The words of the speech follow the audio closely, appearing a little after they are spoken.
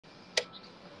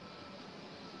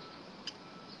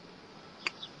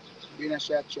in a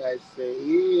short try say,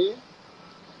 yeah,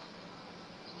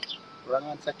 wrong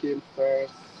answer came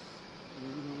first.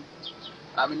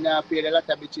 I mean, now paid a lot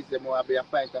of bitches, them will be a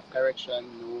point of correction.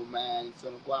 No, man.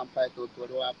 So, go and point out what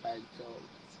do I point out.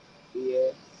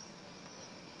 Yeah,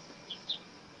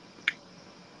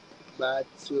 bad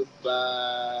to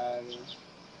bad.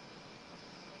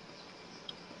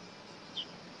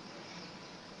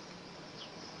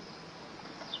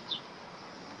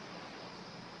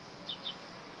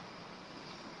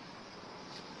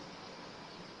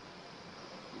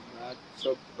 Bad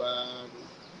to bad.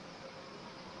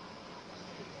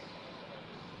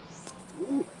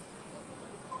 Ooh,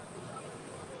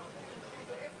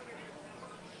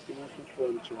 too much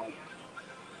fun, John.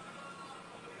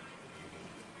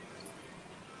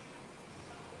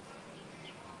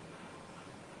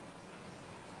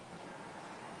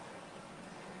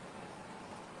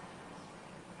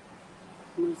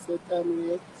 You say time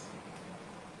late?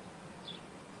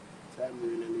 Time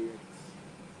really late.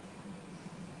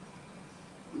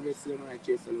 You see my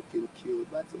chest looking cute.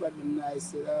 But to bad,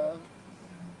 nice, you know.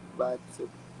 But to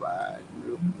bad,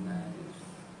 look nice.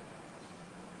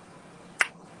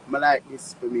 I like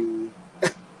this for me.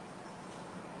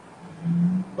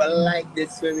 But I like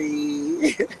this for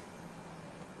me.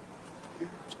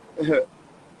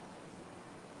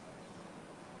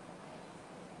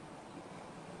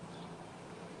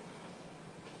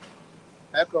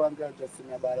 I come and girl just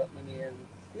sing about it, my name.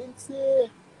 Quincy,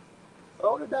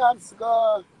 how the dance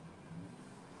go?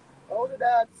 How the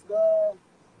dance go?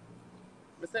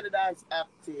 I said the dance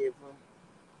active.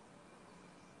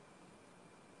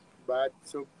 Bad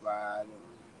so bad.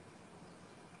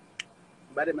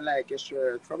 But I like a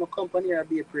shirt. From a company or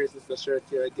be a praise is the shirt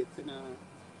you're getting.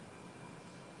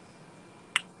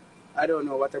 I don't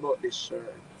know what about this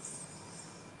shirt.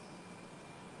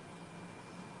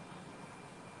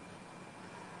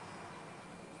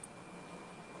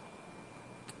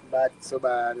 Bad so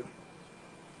bad.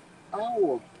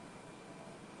 Oh,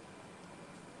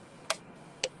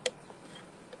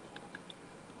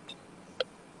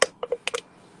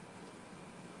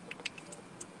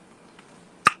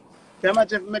 can you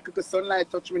imagine if I make the sunlight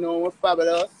touch me now? We're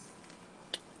fabulous.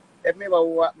 If me ever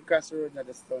walk across the road in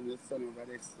the sun over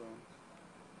there, so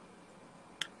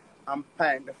I'm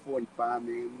paying the phone for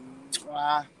me.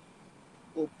 Ah,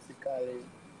 optically.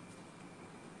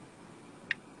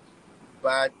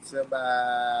 Bad so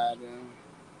bad.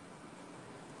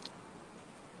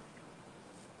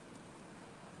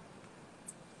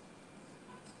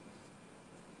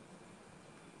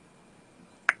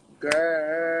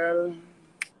 Girl.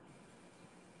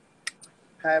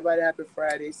 Hi, buddy. Happy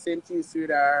Friday. Same to you,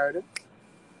 sweetheart.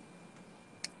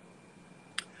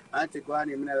 Auntie, go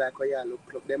on in. I like how you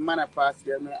look. Look, the man a pass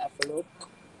there. I have to look.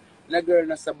 The girl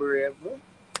not so brave.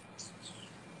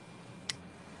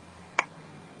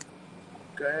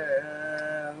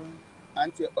 Girl.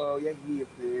 Auntie, oh, your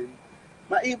evening.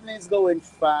 My evening's going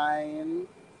fine.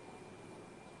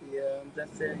 Yeah, I'm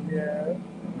just saying, yeah.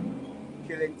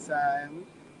 Killing time.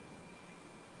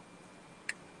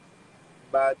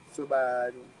 Bad to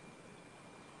bad.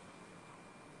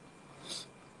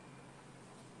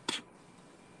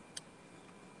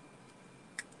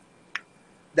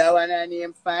 That one I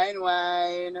name Fine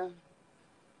Wine.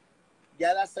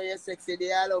 Girl, I saw you sexy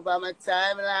day all over my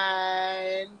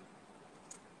timeline.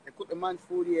 I cook the man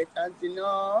food yet until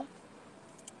no.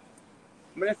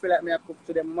 I don't feel like me I cook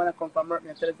to them. When I come from work,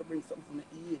 I tell them to bring something for me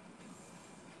to eat.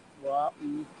 What?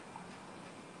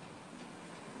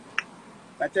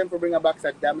 I tell them to bring a box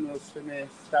of Domino's for me.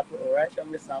 Stop it right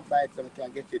down this and fight so I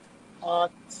can get it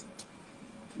hot.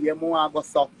 Yeah, more I go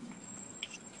suck.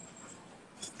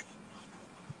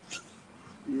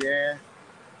 Yeah.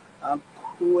 I'm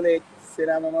cool it. Sit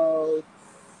on my mouth.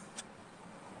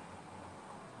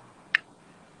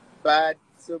 Bad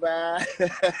so bad.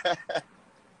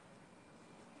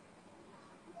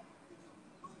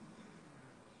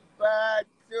 Bad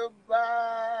so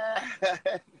bad.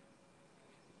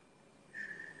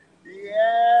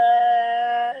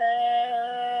 Yeah.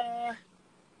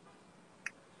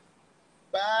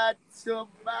 Bad so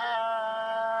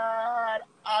bad.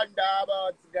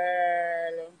 Underbots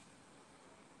girl.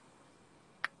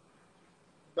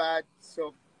 Bad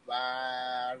so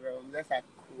bad. That's a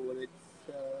cool. It's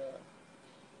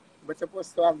but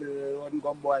supposed to have the one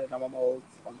gumball in my mouth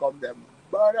and gum them.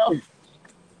 But I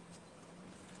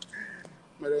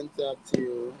don't talk to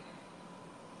you.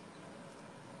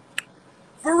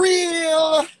 For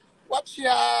real! Watch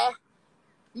ya!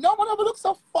 No one ever look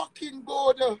so fucking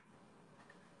good.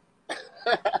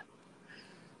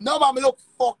 No one look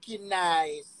fucking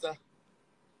nice.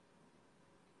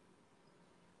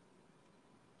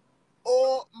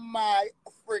 Oh my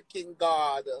freaking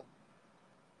God.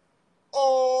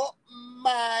 Oh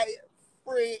my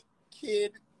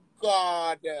freaking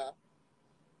God.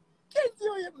 Can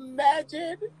you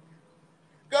imagine?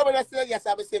 Go when I say yes,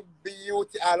 I say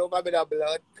beauty all over me the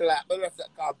blood clot. But I say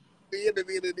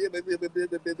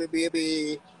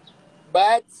baby.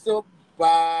 Bad so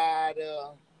bad.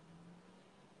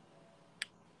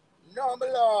 No, my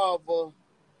love.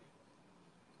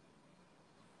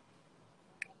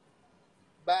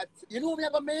 But you know what me I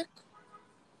gonna make?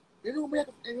 You know what me I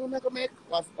gonna make?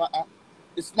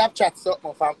 The Snapchat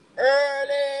something from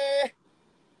early.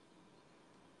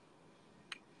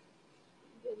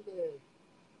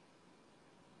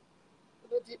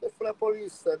 The Jeep full of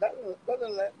police, sir. That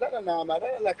normal.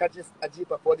 That like a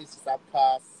Jeep of police is a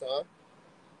pass, sir.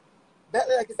 That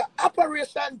like it's an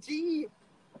operation Jeep.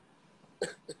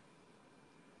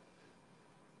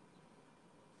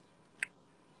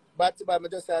 But me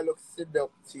just look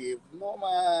seductive. No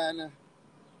man.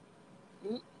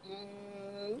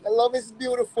 Love is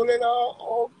beautiful, you know.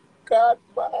 Oh God,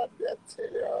 man, I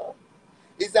tell you.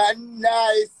 It's a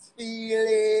nice feeling.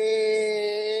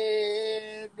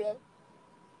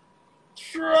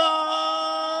 True.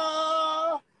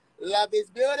 Love is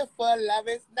beautiful, love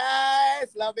is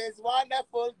nice, love is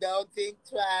wonderful, don't think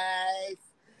twice.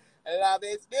 Love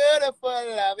is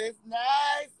beautiful, love is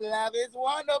nice, love is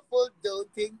wonderful,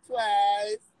 don't think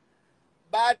twice.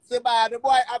 But the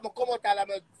boy, I'm come out and I'm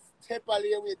step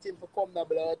away waiting for come the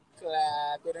blood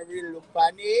clot. Gonna really look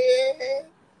funny.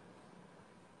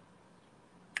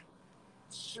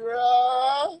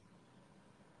 Sure.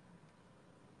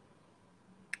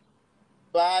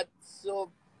 Bad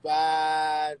so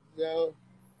bad. Sure.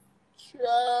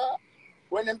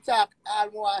 When them talk,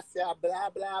 all I say blah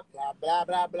blah blah blah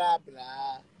blah blah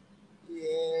blah.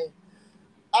 Yeah.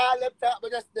 All them talk,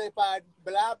 but just stay on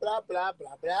blah blah blah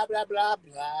blah blah blah blah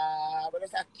blah. But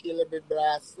just a kill a bit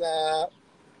blah, sir.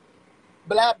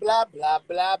 Blah blah blah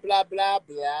blah blah blah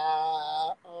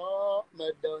blah. Oh,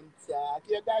 me don't talk.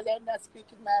 You guys are not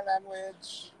speaking my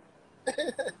language.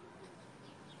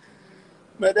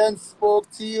 Me don't spoke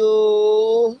to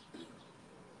you.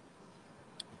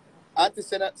 Auntie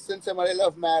since somebody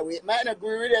love my way. Might not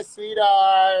agree with you,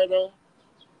 sweetheart.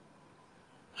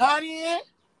 Honey,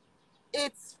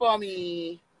 it's for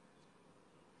me.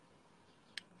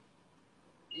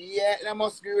 Yeah, I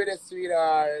must agree with you,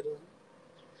 sweetheart.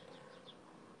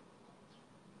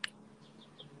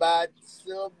 Bad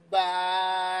so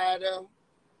bad.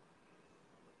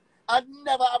 I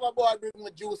never have a boy bring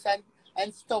me juice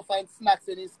and stuff and snacks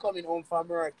when he's coming home from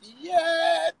work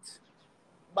yet.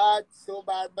 Bad so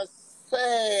bad, but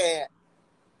say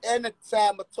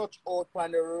anytime I touch out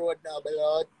on the road now,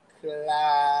 blood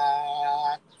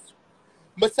clot.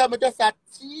 But some just a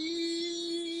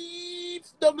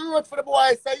teeth down the road for the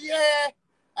boy. So yeah,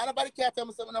 and nobody can't tell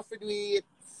me something enough to do it.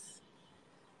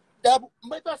 But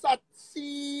just a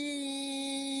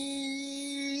teeth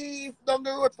down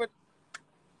the road for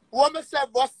what me say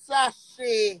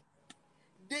Versace,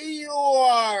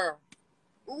 Dior,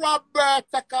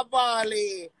 Roberta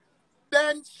Cavalli,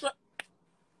 Bench.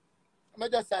 I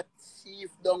just a thief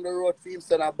down the road for him,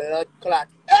 son of blood clot.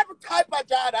 Every type of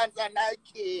Jordans and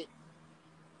Nike.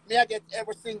 Me I get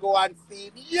every single one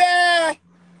seen. Yeah!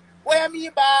 Where me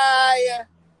buy?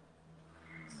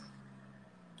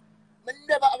 Me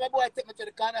never have a boy take me to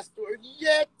the corner store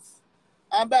yet.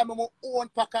 And buy me my own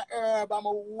pack of herb, and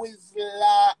my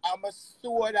whistler, and my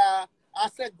soda. I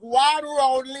said, go on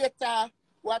around later.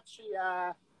 Watch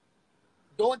ya.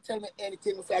 Don't tell me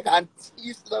anything. So I can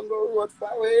thief down the road for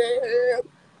him.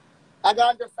 I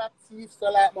got just a thief so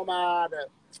like my mother.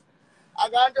 I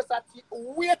got just a thief.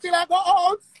 Wait till I go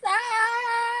outside.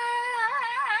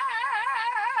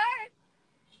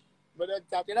 But then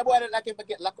talking about it like if I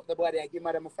get locked up the body, I give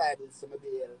my them $5 to my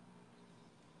bail.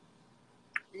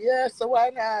 Yeah, so why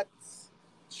not?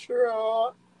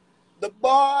 True. The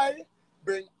boy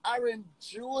bring orange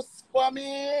juice for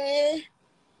me.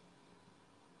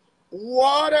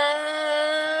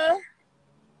 Water.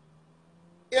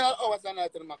 You know, what's another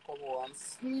thing I come home?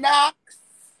 Snacks.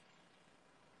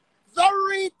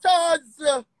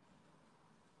 Doritos.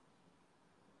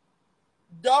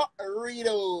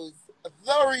 Doritos.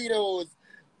 Doritos.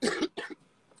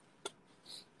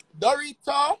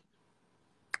 Dorito.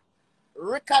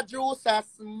 Rica juice and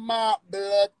smart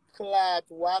blood clot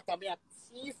water. Me a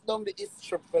teeth down the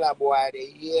strip for that boy there.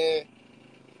 Yeah.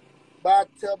 Bad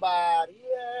to bad.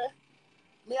 Yeah.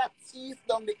 Me a teeth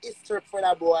down the strip for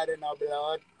that boy there now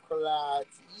blood clot.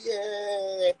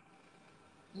 Yeah.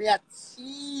 Me a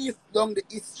teeth down the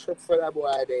strip for that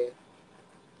boy there.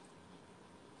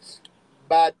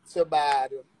 Bad to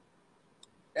bad.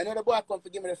 You know the boy come to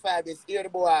give me the 5 years. Hear the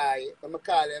boy. I'm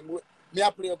call him. Me I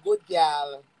play a good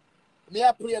girl. Me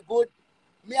I play a good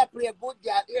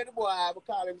girl. Hear the boy. I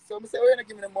call him. So I say, why you not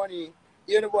give me the money?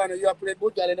 Hear the boy. No, you play a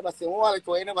good girl. You never say wallet.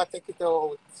 You never take it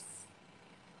out.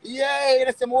 Yeah,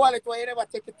 you say wallet. You never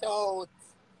take it out.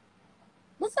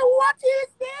 I say, what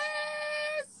is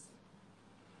this?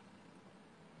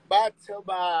 Bad so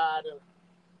bad.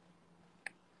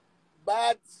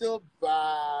 Bad so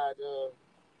bad.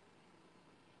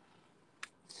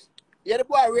 Yeah, the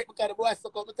boy rate because the boy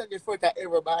suck up to take it front of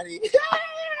everybody.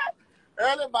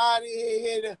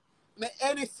 Everybody, me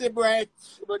any cigarette,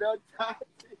 but don't talk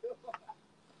to you.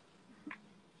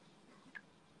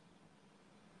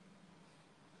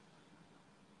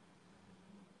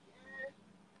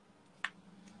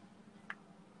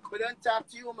 But don't talk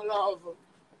to you, my love.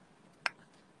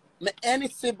 Me any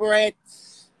cigarette.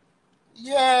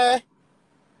 Yeah,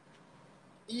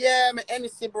 yeah, me any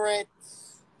cigarette.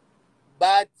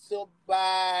 Bad so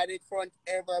bad in front of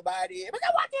everybody. But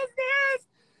what is this?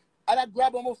 And I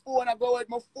grab on my phone, I go with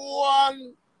my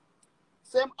phone.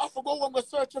 So I'm off to go and go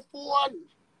search your phone.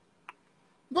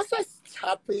 But say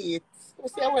stop it. I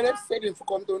say what I'm saying for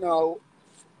come to now.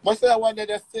 But say I wanted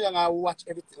to sit and I watch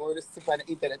everything or just sit on the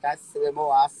internet and see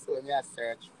more I saw me I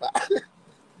search for.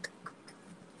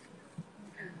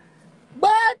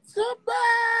 Bad so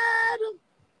bad.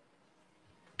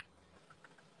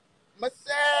 I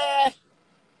say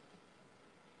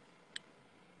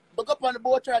book up on the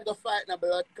boat try to go fight in a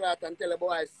blood clot and tell the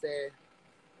boy say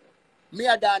me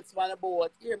a dance on the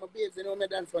boat. Hear my babes, you know me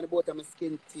dance on the boat and my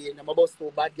skin teen and my bust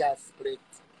 2 bad girl split.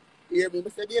 Hear me? I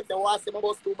say babes, they want to see my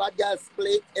bust 2 bad girl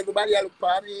split. Everybody a look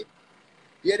for me.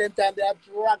 Hear them time they have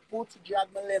drag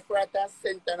me left, right and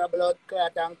center and a blood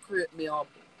clot and creep me up.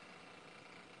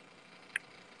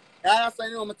 And that's why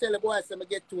you know I tell the boy say I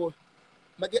get to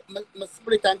my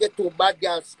split and get 2 bad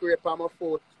girl scrape on my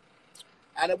foot.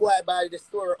 And the boy by the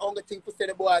store, only thing to say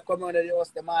the boy come around the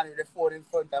house the man with the phone in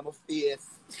front of my face.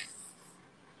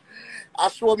 I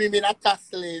show me not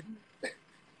tussling.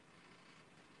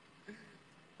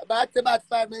 About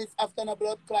 5 minutes after the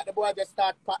blood clot, the boy just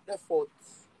start pat the foot.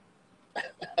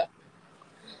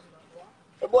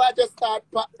 The boy just start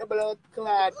pat the blood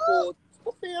clot foot.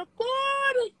 I feel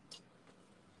good.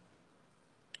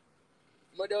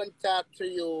 I don't talk to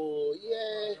you.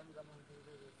 Yeah.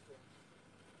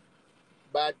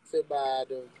 Bad to bad.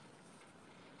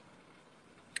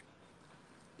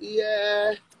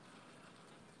 Yeah.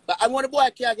 But I want the boy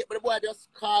can't get, but the boy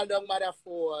just call down my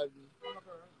phone.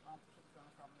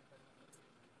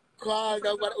 Call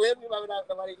down, but wait, me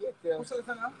nobody get there. We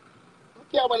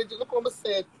can't manage it. Look what I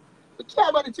said. We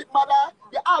can't manage it, mother.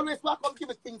 You always want to come give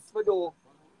me things for do.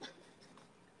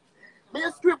 Me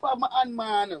a script of my hand,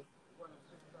 man.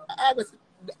 I was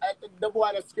the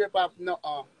boy that script of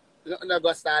nothing. Nothing that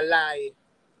goes to lie.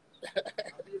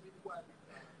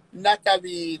 Not a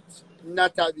beat.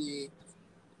 Not a beat.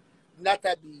 Not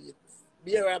a beat.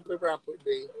 Be a ramp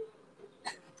me.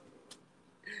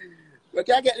 We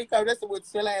can't get the rest with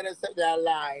Swella and say they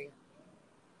lie.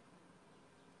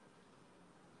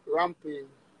 Ramping.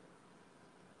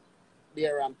 Be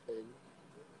a ramping.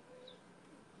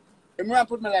 Imran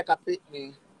put me like a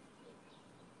pitney.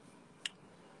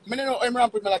 I don't know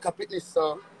Imran put me like a pitney,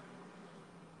 so.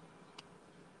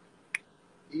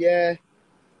 Yeah.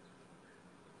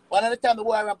 One of the time the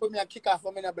boy ran put me and kick off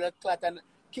for me in a blood clot and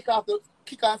kick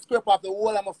and scrape off the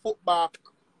whole of my foot back.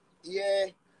 Yeah.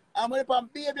 I'm going to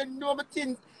baby, you know my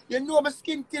things. You know my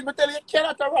skin thin, but tell you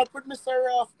cannot run put me so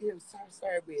rough. Yeah,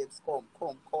 sorry, babes. Come.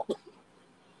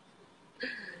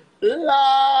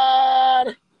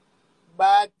 Lord.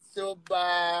 Bad so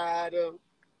bad.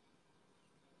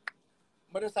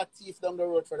 But there's a thief down the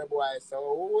road for the boy.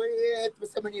 So wait,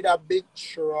 I need a big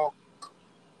truck.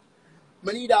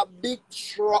 I need a big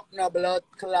truck in a blood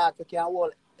clot. You can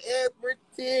hold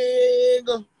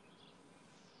everything.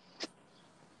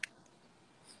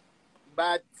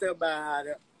 Bad so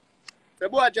bad. The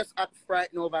boy just act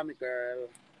frightened over me, girl.